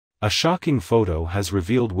A shocking photo has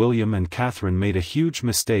revealed William and Catherine made a huge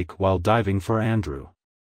mistake while diving for Andrew.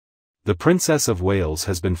 The Princess of Wales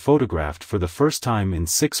has been photographed for the first time in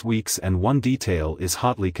 6 weeks, and one detail is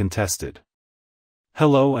hotly contested.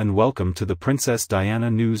 Hello and welcome to the Princess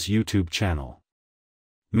Diana News YouTube channel.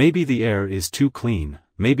 Maybe the air is too clean,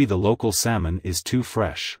 maybe the local salmon is too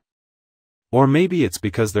fresh. Or maybe it's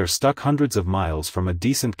because they're stuck hundreds of miles from a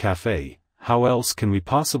decent cafe. How else can we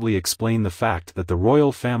possibly explain the fact that the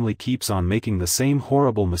royal family keeps on making the same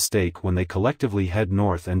horrible mistake when they collectively head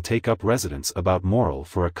north and take up residence about Morel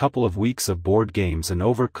for a couple of weeks of board games and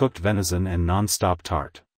overcooked venison and non-stop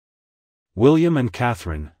tart? William and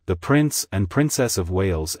Catherine, the Prince and Princess of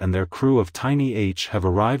Wales and their crew of Tiny H have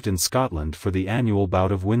arrived in Scotland for the annual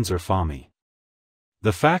bout of Windsor Family.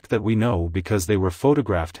 The fact that we know because they were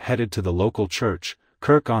photographed headed to the local church,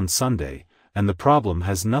 Kirk on Sunday, and the problem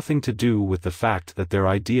has nothing to do with the fact that their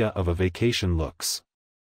idea of a vacation looks,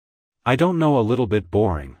 I don't know, a little bit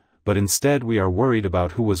boring, but instead we are worried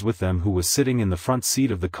about who was with them, who was sitting in the front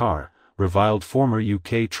seat of the car, reviled former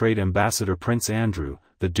UK Trade Ambassador Prince Andrew,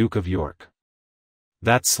 the Duke of York.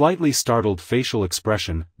 That slightly startled facial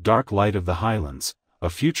expression, dark light of the Highlands, a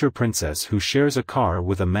future princess who shares a car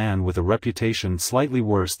with a man with a reputation slightly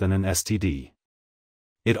worse than an STD.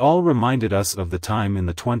 It all reminded us of the time in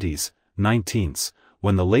the 20s, 19th,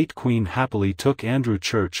 when the late Queen happily took Andrew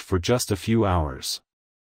Church for just a few hours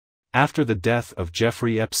after the death of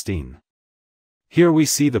Jeffrey Epstein. Here we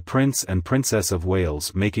see the Prince and Princess of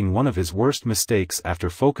Wales making one of his worst mistakes after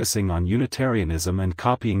focusing on Unitarianism and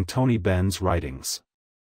copying Tony Benn's writings.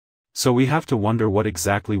 So we have to wonder what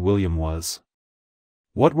exactly William was.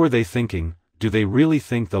 What were they thinking? Do they really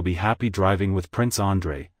think they'll be happy driving with Prince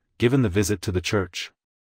Andrei, given the visit to the church?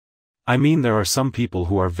 I mean, there are some people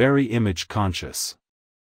who are very image conscious.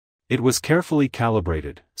 It was carefully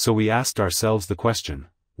calibrated, so we asked ourselves the question,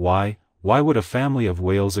 why would a family of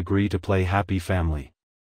Wales agree to play happy family?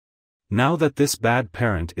 Now that this bad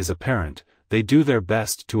parent is apparent, they do their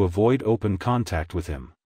best to avoid open contact with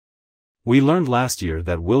him. We learned last year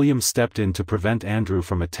that William stepped in to prevent Andrew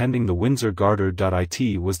from attending the Windsor Garter.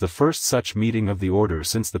 It was the first such meeting of the order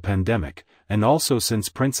since the pandemic, and also since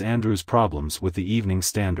Prince Andrew's problems with the Evening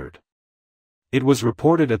Standard. It was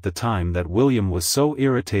reported at the time that William was so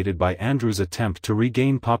irritated by Andrew's attempt to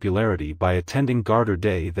regain popularity by attending Garter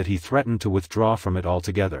Day that he threatened to withdraw from it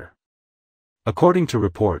altogether. According to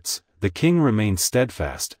reports, the king remained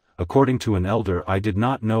steadfast. According to an elder, I did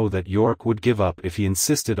not know that York would give up if he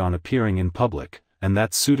insisted on appearing in public, and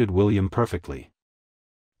that suited William perfectly.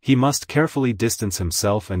 He must carefully distance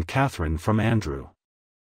himself and Catherine from Andrew.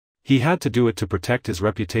 He had to do it to protect his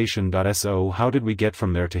reputation. So how did we get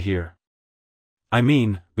from there to here? I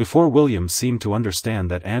mean, before William seemed to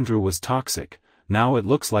understand that Andrew was toxic, now it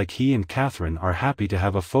looks like he and Catherine are happy to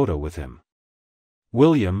have a photo with him.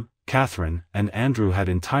 William, Catherine, and Andrew had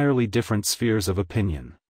entirely different spheres of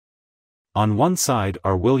opinion. On one side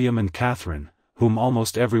are William and Catherine, whom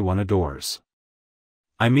almost everyone adores.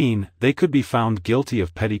 I mean, they could be found guilty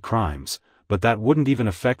of petty crimes, but that wouldn't even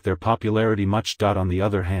affect their popularity much. On the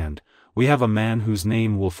other hand, we have a man whose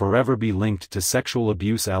name will forever be linked to sexual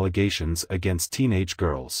abuse allegations against teenage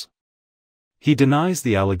girls. He denies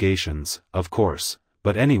the allegations, of course,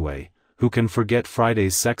 but anyway, who can forget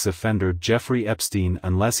Friday's sex offender Jeffrey Epstein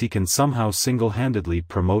unless he can somehow single-handedly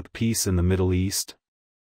promote peace in the Middle East?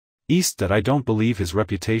 That I don't believe his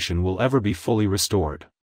reputation will ever be fully restored.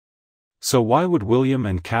 So why would William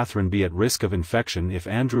and Catherine be at risk of infection if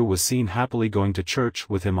Andrew was seen happily going to church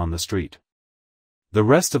with him on the street? The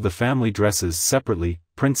rest of the family dresses separately.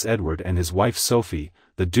 Prince Edward and his wife Sophie,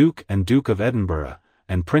 the Duke and Duke of Edinburgh,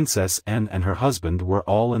 and Princess Anne and her husband were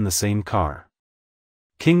all in the same car.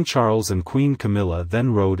 King Charles and Queen Camilla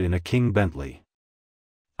then rode in a King Bentley.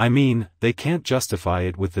 I mean, they can't justify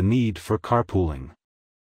it with the need for carpooling.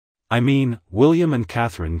 I mean, William and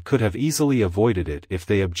Catherine could have easily avoided it if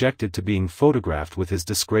they objected to being photographed with his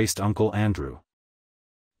disgraced uncle Andrew.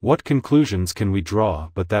 What conclusions can we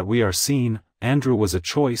draw but that we are seen? Andrew was a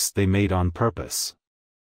choice they made on purpose.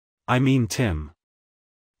 I mean, Tim.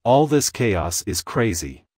 All this chaos is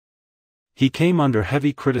crazy. He came under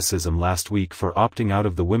heavy criticism last week for opting out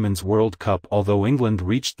of the Women's World Cup. Although England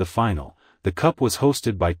reached the final, the cup was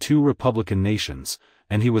hosted by 2 Republican nations,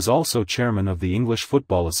 and he was also chairman of the English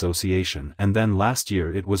Football Association. And then last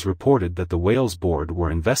year it was reported that the Wales board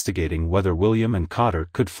were investigating whether William and Cotter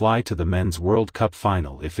could fly to the Men's World Cup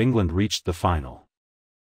final if England reached the final.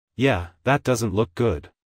 Yeah, that doesn't look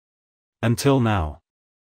good. Until now.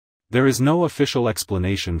 There is no official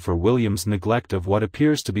explanation for William's neglect of what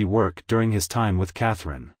appears to be work during his time with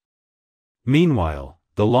Catherine. Meanwhile,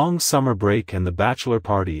 The long summer break and the bachelor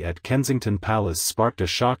party at Kensington Palace sparked a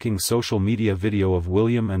shocking social media video of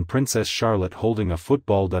William and Princess Charlotte holding a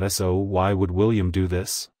football. So why would William do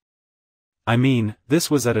this? I mean,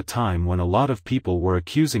 this was at a time when a lot of people were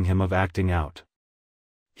accusing him of acting out.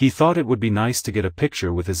 He thought it would be nice to get a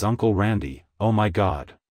picture with his Uncle Randy. Oh my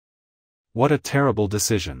God. What a terrible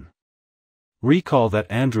decision. Recall that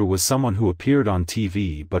Andrew was someone who appeared on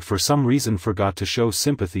TV but for some reason forgot to show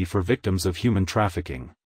sympathy for victims of human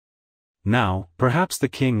trafficking. Now, perhaps the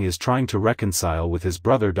king is trying to reconcile with his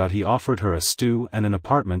brother. He offered her a stew and an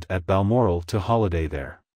apartment at Balmoral to holiday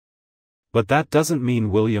there. But that doesn't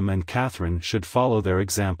mean William and Catherine should follow their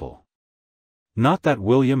example. Not that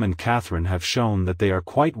William and Catherine have shown that they are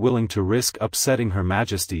quite willing to risk upsetting Her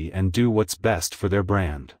Majesty and do what's best for their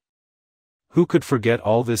brand. Who could forget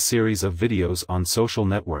all this series of videos on social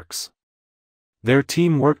networks? Their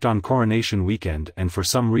team worked on coronation weekend and for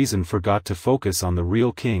some reason forgot to focus on the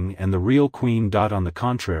real king and the real queen. On the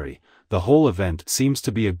contrary, the whole event seems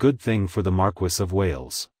to be a good thing for the Marquess of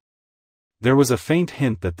Wales. There was a faint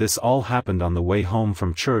hint that this all happened on the way home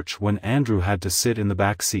from church when Andrew had to sit in the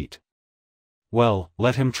back seat. Well,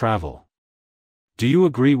 let him travel. Do you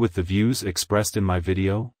agree with the views expressed in my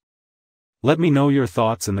video? Let me know your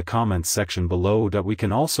thoughts in the comments section below. We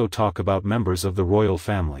can also talk about members of the royal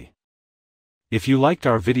family. If you liked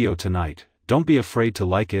our video tonight, don't be afraid to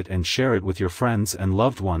like it and share it with your friends and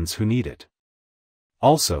loved ones who need it.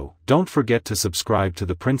 Also, don't forget to subscribe to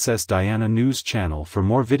the Princess Diana News channel for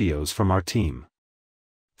more videos from our team.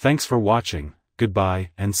 Thanks for watching, goodbye,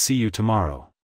 and see you tomorrow.